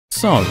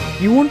So,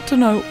 you want to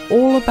know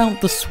all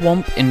about the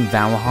swamp in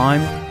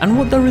Valheim and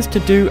what there is to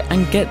do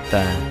and get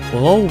there.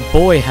 Well, oh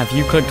boy, have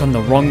you clicked on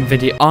the wrong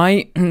video.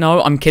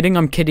 No, I'm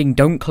kidding,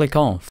 don't click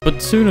off.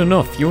 But soon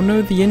enough, you'll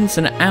know the ins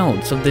and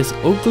outs of this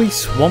ugly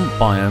swamp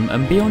biome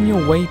and be on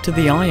your way to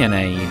the Iron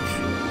Age.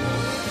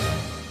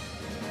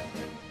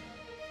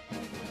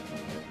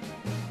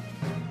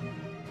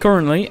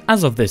 Currently,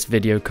 as of this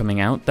video coming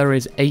out, there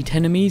is 8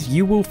 enemies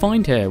you will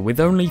find here, with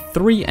only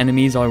 3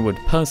 enemies I would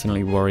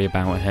personally worry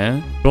about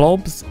here: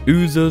 blobs,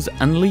 oozers,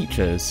 and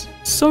leeches.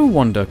 So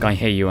Wonduk, I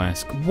hear you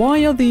ask,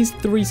 why are these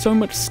 3 so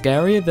much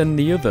scarier than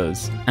the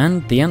others?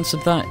 And the answer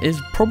to that is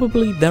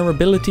probably their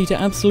ability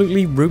to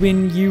absolutely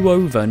ruin you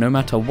over no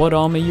matter what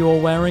armor you are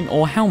wearing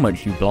or how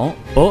much you block.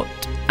 But,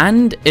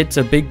 and it's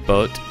a big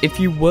but, if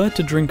you were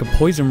to drink a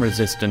poison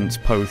resistance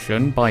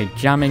potion by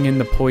jamming in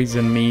the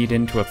poison mead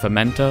into a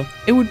fermenter,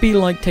 it would be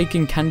like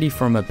taking candy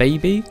from a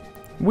baby,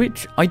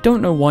 which I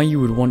don't know why you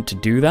would want to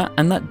do that,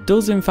 and that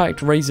does in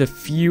fact raise a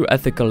few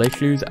ethical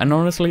issues, and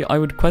honestly I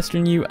would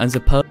question you as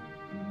a person.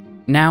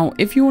 Now,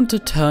 if you want to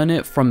turn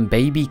it from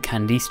baby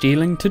candy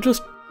stealing to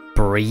just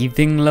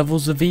breathing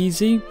levels of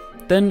easy,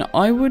 then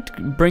I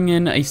would bring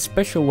in a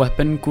special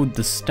weapon called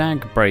the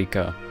Stag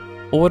Breaker,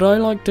 or what I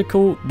like to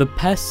call the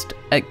Pest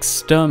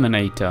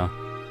Exterminator,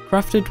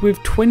 crafted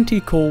with 20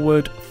 core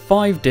wood,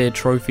 5 deer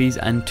trophies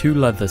and 2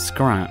 leather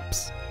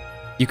scraps.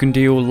 You can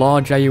deal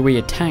large AoE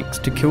attacks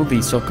to kill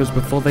these suckers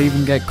before they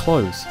even get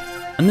close,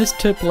 and this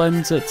tip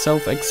lends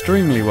itself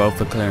extremely well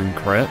for clearing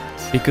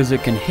crypts, because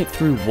it can hit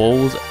through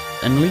walls,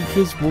 and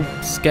leeches will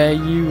scare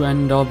you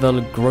and other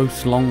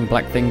gross long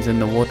black things in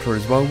the water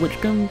as well, which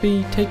can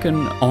be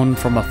taken on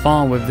from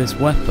afar with this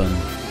weapon.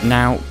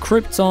 Now,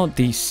 crypts are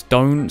these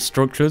stone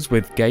structures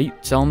with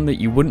gates on that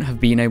you wouldn't have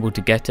been able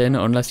to get in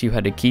unless you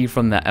had a key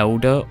from the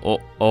Elder,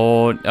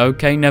 or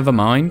okay, never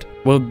mind.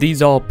 Well,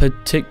 these are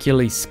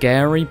particularly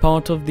scary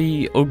part of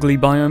the ugly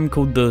biome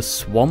called the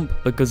swamp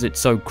because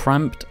it's so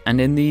cramped, and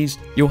in these,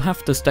 you'll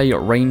have to stay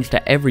at range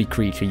to every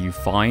creature you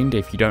find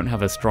if you don't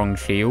have a strong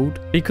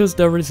shield, because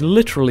there is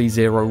literally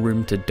zero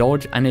room to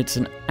dodge and it's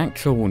an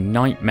actual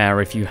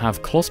nightmare if you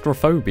have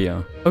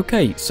claustrophobia.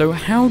 Okay, so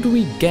how do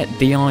we get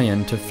the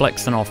iron to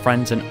flex on our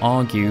friends and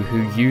argue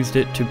who used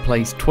it to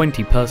place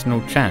 20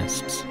 personal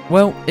chests?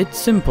 Well, it's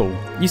simple.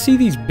 You see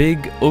these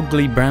big,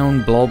 ugly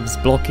brown blobs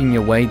blocking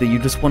your way that you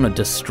just want to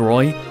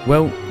destroy?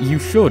 Well, you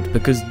should,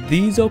 because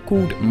these are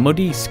called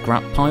muddy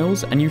scrap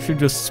piles, and you should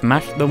just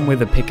smash them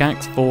with a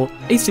pickaxe for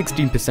a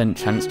 16%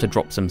 chance to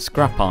drop some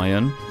scrap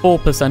iron,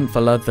 4%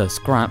 for leather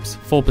scraps,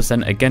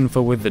 4% again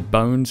for withered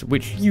bones,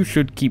 which you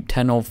should keep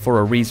 10 of for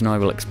a reason I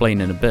will explain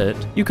in a bit.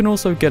 You can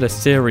also get a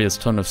serious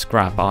ton of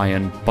scrap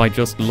iron by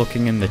just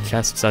looking in the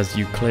chests as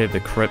you clear the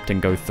crypt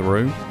and go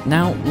through.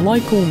 Now,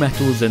 like all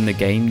metals in the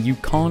game, you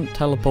can't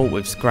teleport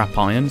with scrap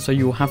iron, so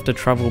you'll have to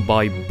travel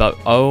by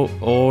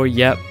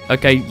yep,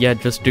 okay, yeah,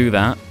 just do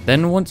that.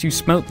 Then once you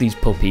smelt these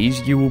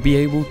puppies, you will be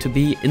able to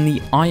be in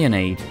the Iron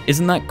Age.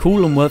 Isn't that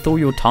cool and worth all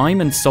your time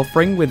and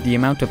suffering with the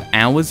amount of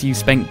hours you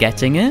spent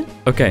getting it?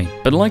 Okay,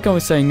 but like I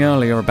was saying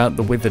earlier about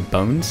the withered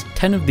bones,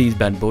 10 of these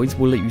bad boys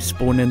will let you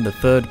spawn in the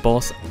 3rd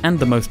boss and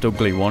the most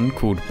ugly one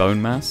called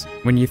Bone Mass.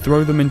 When you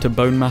throw them into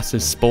Bone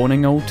Mass's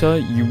spawning altar,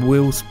 you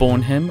will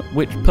spawn him,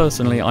 which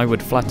personally I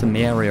would flatten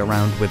the area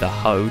around with a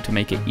hoe to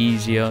make it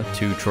easier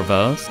to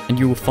traverse, and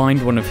you will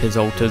find one of his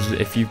altars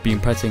if you've been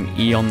pressing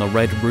E on the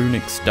red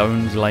runic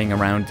stones laying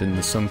around in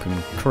the sunken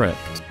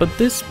crypt. But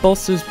this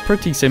boss is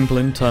pretty simple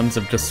in terms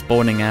of just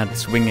spawning Ad,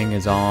 swinging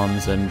his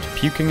arms, and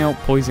puking out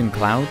poison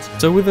clouds,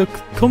 so with a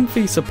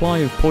comfy supply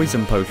of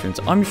poison potions,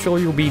 I'm sure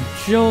you'll be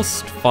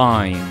just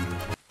fine.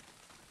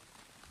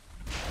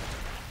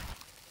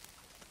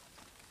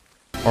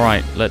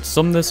 Alright, let's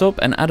sum this up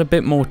and add a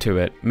bit more to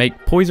it.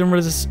 Make poison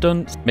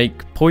resistance,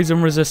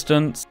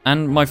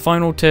 and my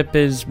final tip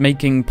is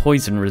making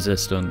poison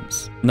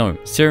resistance. No,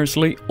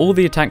 seriously, all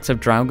the attacks of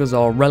Draugrs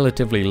are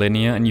relatively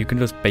linear and you can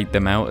just bait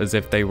them out as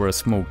if they were a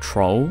small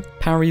troll.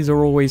 Parries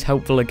are always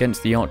helpful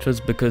against the archers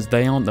because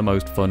they aren't the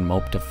most fun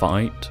mob to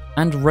fight.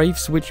 And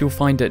wraiths, which you'll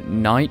find at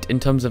night in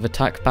terms of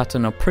attack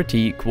pattern, are pretty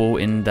equal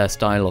in their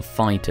style of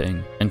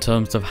fighting. In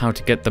terms of how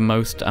to get the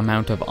most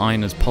amount of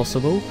iron as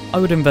possible, I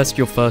would invest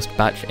your first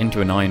batch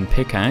into an iron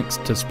pickaxe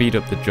to speed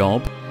up the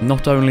job.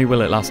 Not only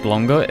will it last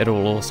longer, it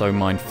will also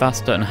mine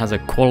faster and has a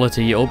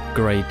quality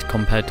upgrade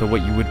compared to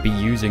what you would be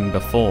using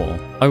before.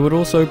 I would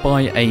also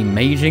buy a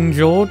Maging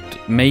Jord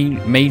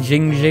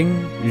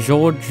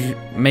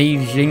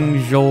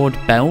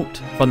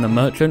belt from the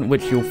merchant,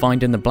 which you'll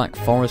find in the Black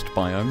Forest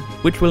biome,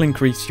 which will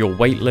increase your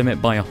weight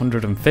limit by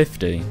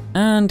 150.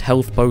 And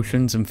health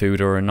potions and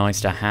food are nice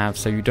to have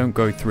so you don't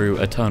go through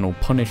eternal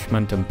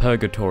punishment and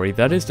purgatory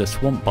that is the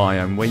swamp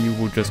biome where you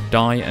will just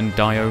die and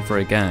die over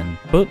again.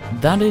 But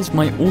that is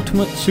my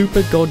ultimate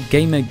super god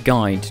gamer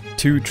guide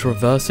to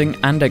traversing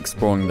and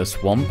exploring the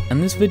swamp,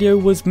 and this video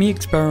was me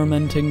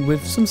experimenting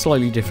with some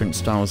slightly different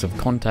styles of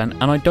content,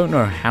 and I don't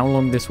know how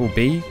long this will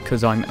be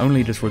because I'm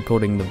only just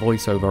recording the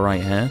voiceover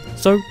right here,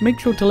 so make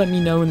sure to let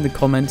me know in the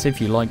comments if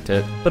you liked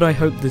it. But I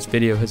hope this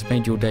video has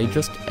made your day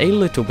just a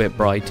little bit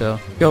brighter.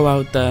 Go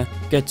out there,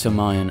 get some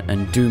iron,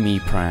 and do me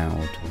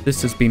proud.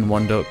 This has been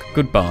One Duck,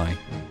 goodbye.